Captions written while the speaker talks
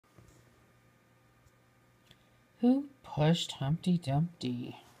Who Pushed Humpty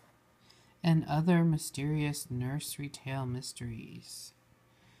Dumpty? And Other Mysterious Nursery Tale Mysteries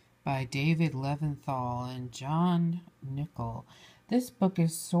by David Leventhal and John Nichol. This book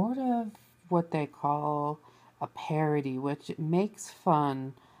is sort of what they call a parody, which makes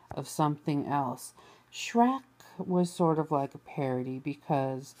fun of something else. Shrek was sort of like a parody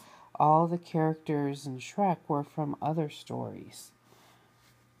because all the characters in Shrek were from other stories.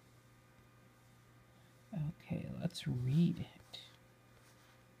 Okay, let's read it.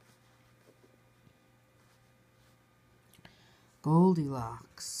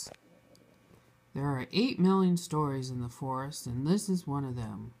 Goldilocks. There are 8 million stories in the forest, and this is one of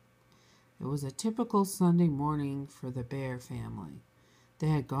them. It was a typical Sunday morning for the Bear family. They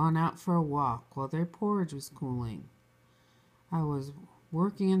had gone out for a walk while their porridge was cooling. I was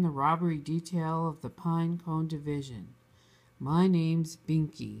working in the robbery detail of the Pine Cone Division. My name's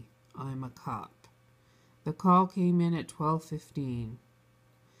Binky. I'm a cop. The call came in at 12:15.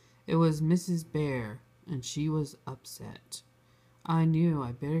 It was Mrs. Bear, and she was upset. I knew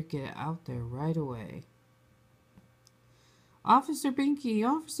I better get out there right away. Officer Binky,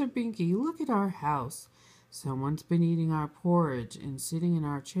 look at our house. Someone's been eating our porridge and sitting in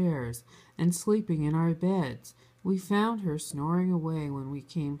our chairs and sleeping in our beds. We found her snoring away when we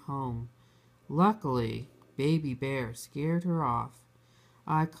came home. Luckily, Baby Bear scared her off.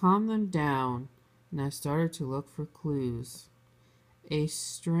 I calmed them down and I started to look for clues. A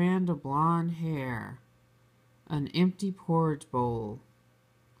strand of blonde hair, an empty porridge bowl,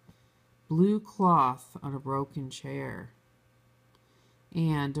 blue cloth on a broken chair,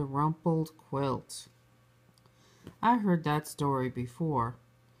 and a rumpled quilt. I heard that story before.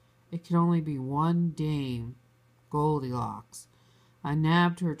 It could only be one dame, Goldilocks. I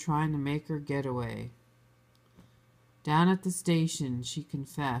nabbed her trying to make her getaway. Down at the station, she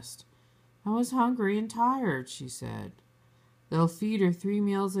confessed. I was hungry and tired, she said. They'll feed her 3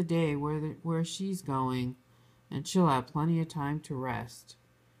 meals a day where she's going, and she'll have plenty of time to rest.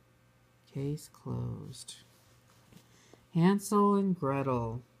 Case closed. Hansel and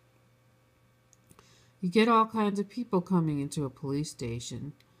Gretel. You get all kinds of people coming into a police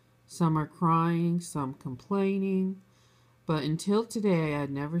station. Some are crying, some complaining, but until today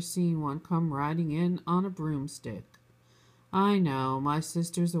I'd never seen one come riding in on a broomstick. I know, my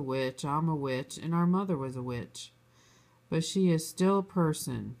sister's a witch, I'm a witch, and our mother was a witch. But she is still a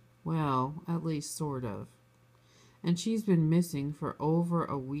person. Well, at least sort of. And she's been missing for over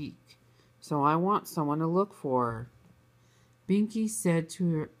a week, so I want someone to look for her. Binky,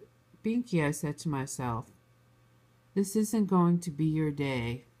 I said to myself, this isn't going to be your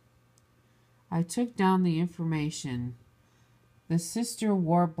day. I took down the information. The sister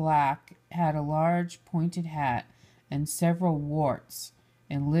wore black, had a large pointed hat and several warts,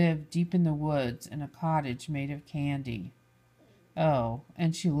 and lived deep in the woods in a cottage made of candy. Oh,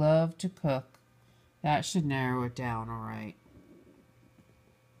 and she loved to cook. That should narrow it down all right.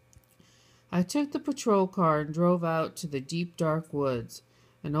 I took the patrol car and drove out to the deep dark woods,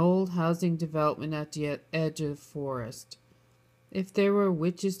 an old housing development at the edge of the forest. If there were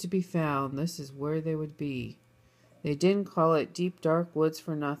witches to be found, this is where they would be. They didn't call it deep dark woods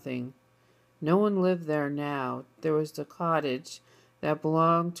for nothing. No one lived there now. There was the cottage that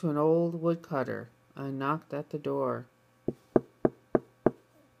belonged to an old woodcutter. I knocked at the door.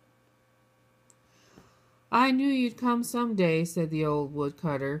 I knew you'd come some day, said the old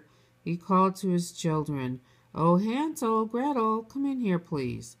woodcutter. He called to his children. Oh, Hansel, Gretel, come in here,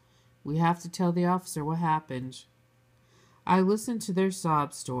 please. We have to tell the officer what happened. I listened to their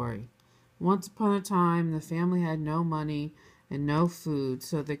sob story. Once upon a time, the family had no money and no food,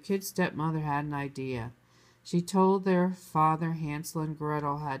 so the kid's stepmother had an idea. She told their father Hansel and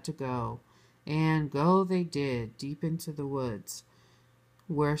Gretel had to go, and go they did, deep into the woods,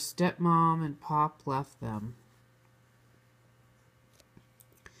 where stepmom and pop left them.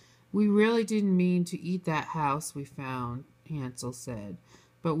 We really didn't mean to eat that house we found, Hansel said,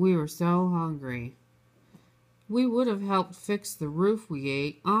 but we were so hungry. We would have helped fix the roof we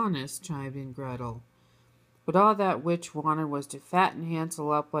ate, honest, chimed in Gretel. But all that witch wanted was to fatten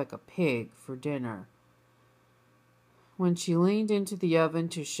Hansel up like a pig for dinner. When she leaned into the oven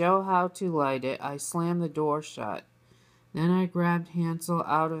to show how to light it, I slammed the door shut. Then I grabbed Hansel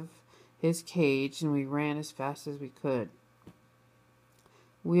out of his cage and we ran as fast as we could.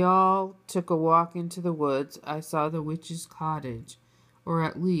 We all took a walk into the woods. I saw the witch's cottage, or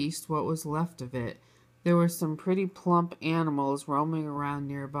at least what was left of it. There were some pretty plump animals roaming around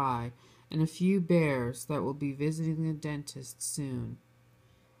nearby, and a few bears that will be visiting the dentist soon.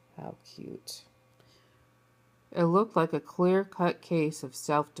 How cute. It looked like a clear-cut case of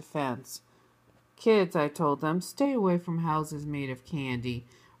self-defense. Kids, I told them, stay away from houses made of candy,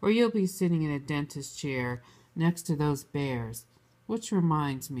 or you'll be sitting in a dentist's chair next to those bears. Which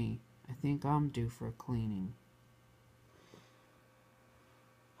reminds me, I think I'm due for a cleaning.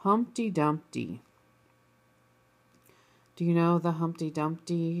 Humpty Dumpty. Do you know the Humpty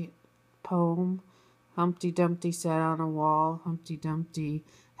Dumpty poem? Humpty Dumpty sat on a wall. Humpty Dumpty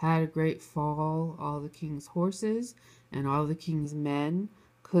had a great fall. All the king's horses and all the king's men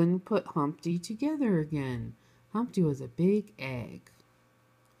couldn't put Humpty together again. Humpty was a big egg.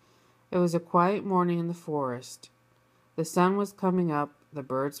 It was a quiet morning in the forest. The sun was coming up. The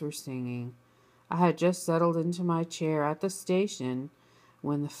birds were singing. I had just settled into my chair at the station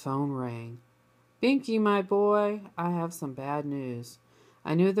when the phone rang. Binky, my boy, I have some bad news.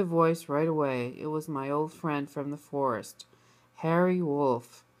 I knew the voice right away. It was my old friend from the forest, Harry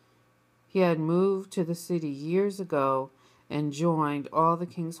Wolf. He had moved to the city years ago and joined all the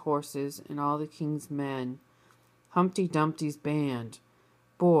king's horses and all the king's men, Humpty Dumpty's band.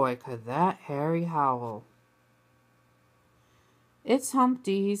 Boy, could that Harry howl. It's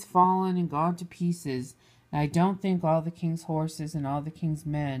Humpty. He's fallen and gone to pieces, and I don't think all the king's horses and all the king's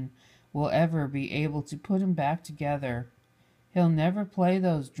men will ever be able to put him back together. He'll never play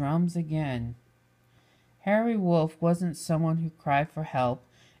those drums again. Harry Wolf wasn't someone who cried for help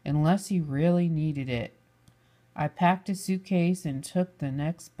unless he really needed it. I packed a suitcase and took the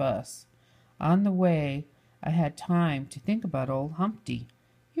next bus. On the way, I had time to think about old Humpty.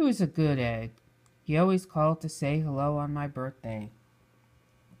 He was a good egg. He always called to say hello on my birthday.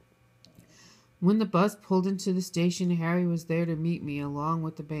 When the bus pulled into the station, Harry was there to meet me along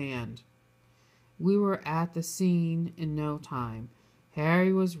with the band. We were at the scene in no time.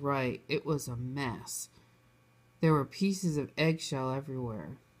 Harry was right. It was a mess. There were pieces of eggshell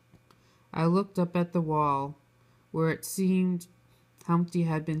everywhere. I looked up at the wall where it seemed Humpty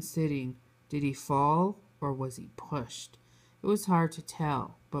had been sitting. Did he fall or was he pushed? It was hard to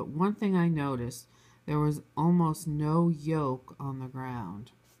tell, but one thing I noticed, there was almost no yolk on the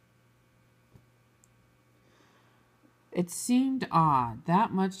ground. It seemed odd.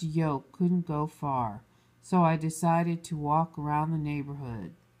 That much yolk couldn't go far, so I decided to walk around the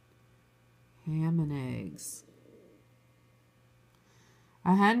neighborhood. Ham and eggs.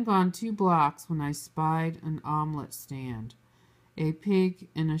 I hadn't gone 2 blocks when I spied an omelet stand. A pig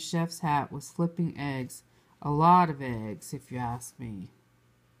in a chef's hat was flipping eggs. A lot of eggs, if you ask me.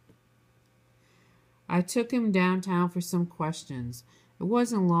 I took him downtown for some questions. It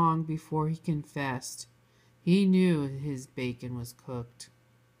wasn't long before he confessed. He knew his bacon was cooked.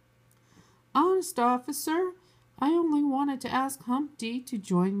 Honest, officer, I only wanted to ask Humpty to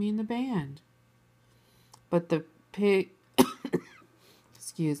join me in the band. But the pig...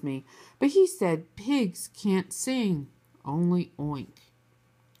 Excuse me. But he said pigs can't sing, only oink.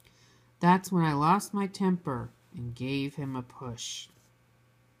 That's when I lost my temper and gave him a push.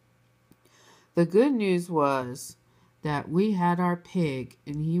 The good news was that we had our pig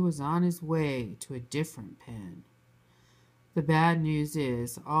and he was on his way to a different pen. The bad news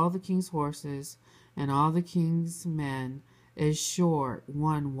is all the king's horses and all the king's men is short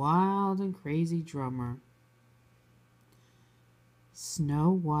one wild and crazy drummer. Snow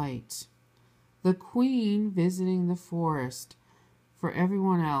White. The queen visiting the forest. For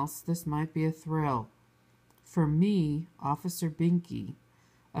everyone else, this might be a thrill. For me, Officer Binky,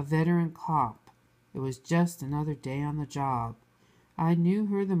 a veteran cop, it was just another day on the job. I knew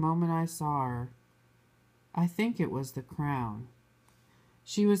her the moment I saw her. I think it was the crown.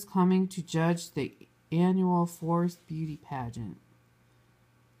 She was coming to judge the annual forest beauty pageant.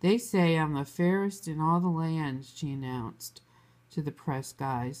 They say I'm the fairest in all the land, she announced to the press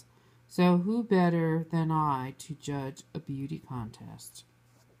guys. So who better than I to judge a beauty contest?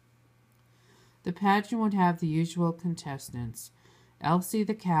 The pageant would have the usual contestants, Elsie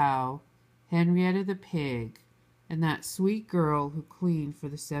the cow, Henrietta the pig, and that sweet girl who cleaned for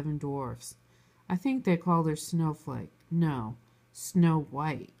the 7 dwarfs. I think they called her Snowflake. No, Snow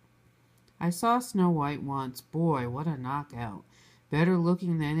White. I saw Snow White once. Boy, what a knockout. Better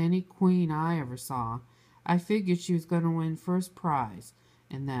looking than any queen I ever saw. I figured she was going to win first prize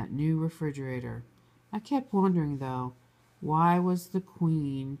in that new refrigerator. I kept wondering, though, why was the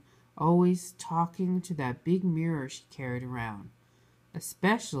queen always talking to that big mirror she carried around?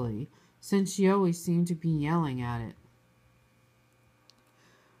 Especially since she always seemed to be yelling at it.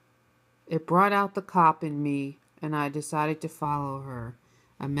 It brought out the cop in me, and I decided to follow her.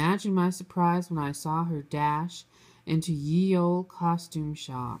 Imagine my surprise when I saw her dash into ye old costume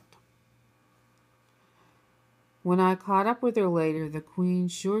shop. When I caught up with her later, the queen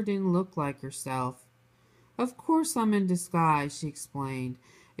sure didn't look like herself. Of course I'm in disguise, she explained.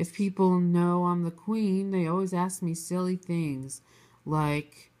 If people know I'm the queen, they always ask me silly things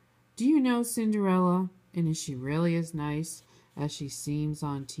like, do you know Cinderella? And is she really as nice as she seems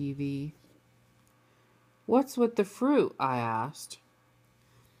on TV? What's with the fruit? I asked.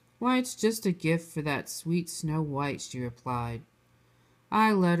 Why, it's just a gift for that sweet Snow White, she replied.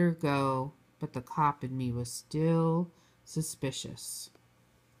 I let her go, but the cop in me was still suspicious.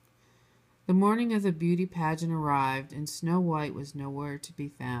 The morning of the beauty pageant arrived, and Snow White was nowhere to be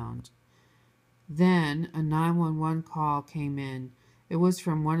found. Then a 911 call came in. It was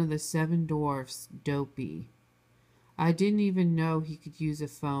from one of the 7 dwarfs, Dopey. I didn't even know he could use a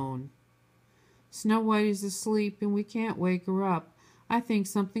phone. Snow White is asleep, and we can't wake her up. I think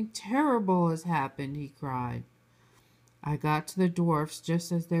something terrible has happened, he cried. I got to the dwarfs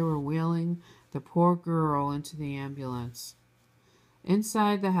just as they were wheeling the poor girl into the ambulance.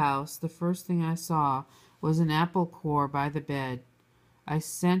 Inside the house, the first thing I saw was an apple core by the bed. I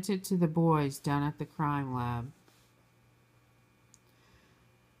sent it to the boys down at the crime lab.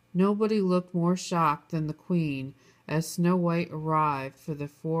 Nobody looked more shocked than the Queen as Snow White arrived for the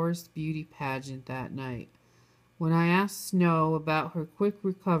forest beauty pageant that night. When I asked Snow about her quick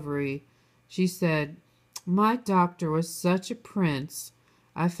recovery, she said, "My doctor was such a prince.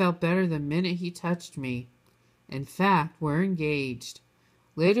 I felt better the minute he touched me. In fact, we're engaged."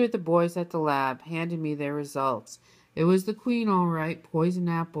 Later, the boys at the lab handed me their results. It was the Queen, all right, poison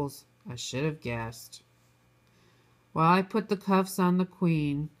apples. I should have guessed. While I put the cuffs on the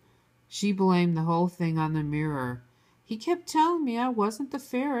Queen, she blamed the whole thing on the mirror. He kept telling me I wasn't the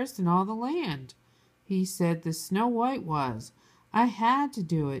fairest in all the land. He said the Snow White was. I had to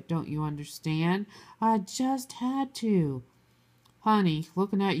do it, don't you understand? I just had to. Honey,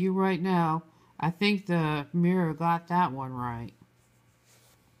 looking at you right now, I think the mirror got that one right.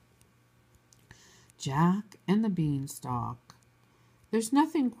 Jack and the Beanstalk. There's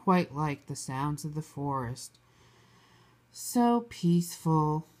nothing quite like the sounds of the forest. So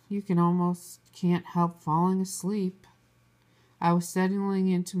peaceful, you can almost can't help falling asleep. I was settling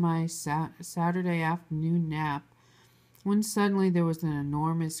into my Saturday afternoon nap when suddenly there was an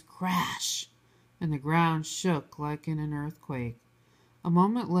enormous crash, and the ground shook like in an earthquake. A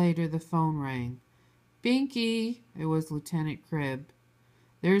moment later, the phone rang. "Binky," it was Lieutenant Cribb.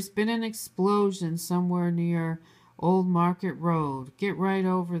 "There's been an explosion somewhere near Old Market Road. Get right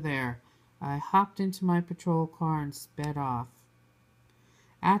over there." I hopped into my patrol car and sped off.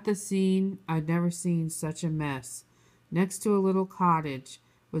 At the scene, I'd never seen such a mess. Next to a little cottage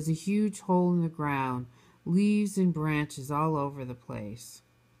was a huge hole in the ground, leaves and branches all over the place.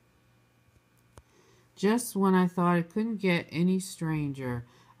 Just when I thought it couldn't get any stranger,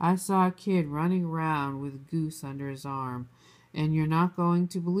 I saw a kid running around with a goose under his arm. And you're not going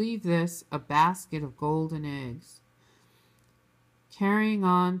to believe this, a basket of golden eggs. Carrying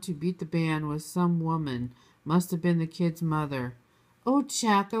on to beat the band was some woman, must have been the kid's mother. "Oh,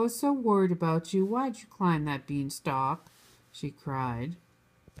 Jack, I was so worried about you. Why'd you climb that beanstalk?" she cried.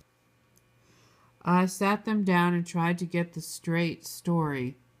 I sat them down and tried to get the straight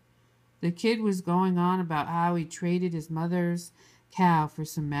story. The kid was going on about how he traded his mother's cow for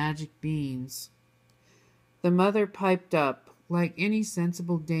some magic beans. The mother piped up. Like any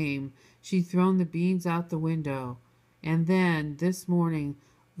sensible dame, she'd thrown the beans out the window. And then, this morning,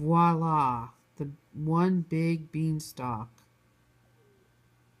 voila, the one big beanstalk.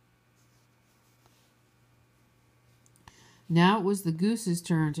 Now it was the goose's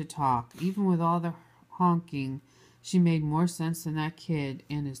turn to talk. Even with all the honking, she made more sense than that kid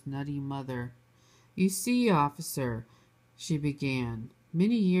and his nutty mother. "You see, officer," she began,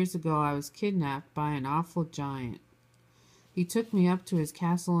 "many years ago I was kidnapped by an awful giant. He took me up to his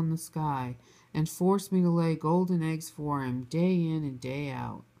castle in the sky and forced me to lay golden eggs for him day in and day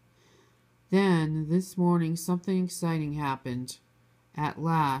out. Then, this morning, something exciting happened. At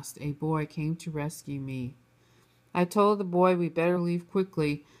last, a boy came to rescue me. I told the boy we better leave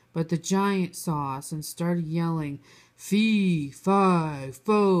quickly, but the giant saw us and started yelling, 'Fee, fi,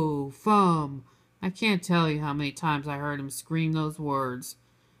 fo, fum.' I can't tell you how many times I heard him scream those words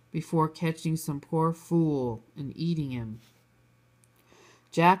before catching some poor fool and eating him.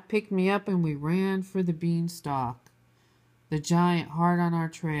 Jack picked me up and we ran for the beanstalk. The giant hard on our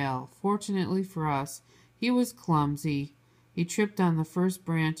trail. Fortunately for us, he was clumsy. He tripped on the first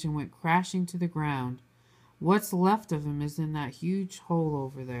branch and went crashing to the ground. What's left of him is in that huge hole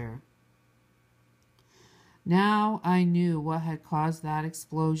over there." Now I knew what had caused that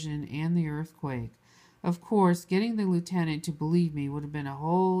explosion and the earthquake. Of course, getting the lieutenant to believe me would have been a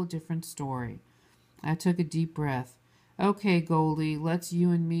whole different story. I took a deep breath. "Okay, Goldie, let's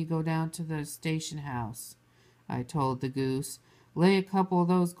you and me go down to the station house," I told the goose. lay a couple of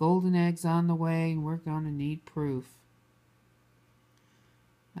those golden eggs on the way, and we're going to need proof.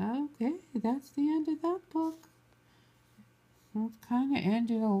 Okay, that's the end of that book. It kind of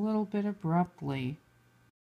ended a little bit abruptly.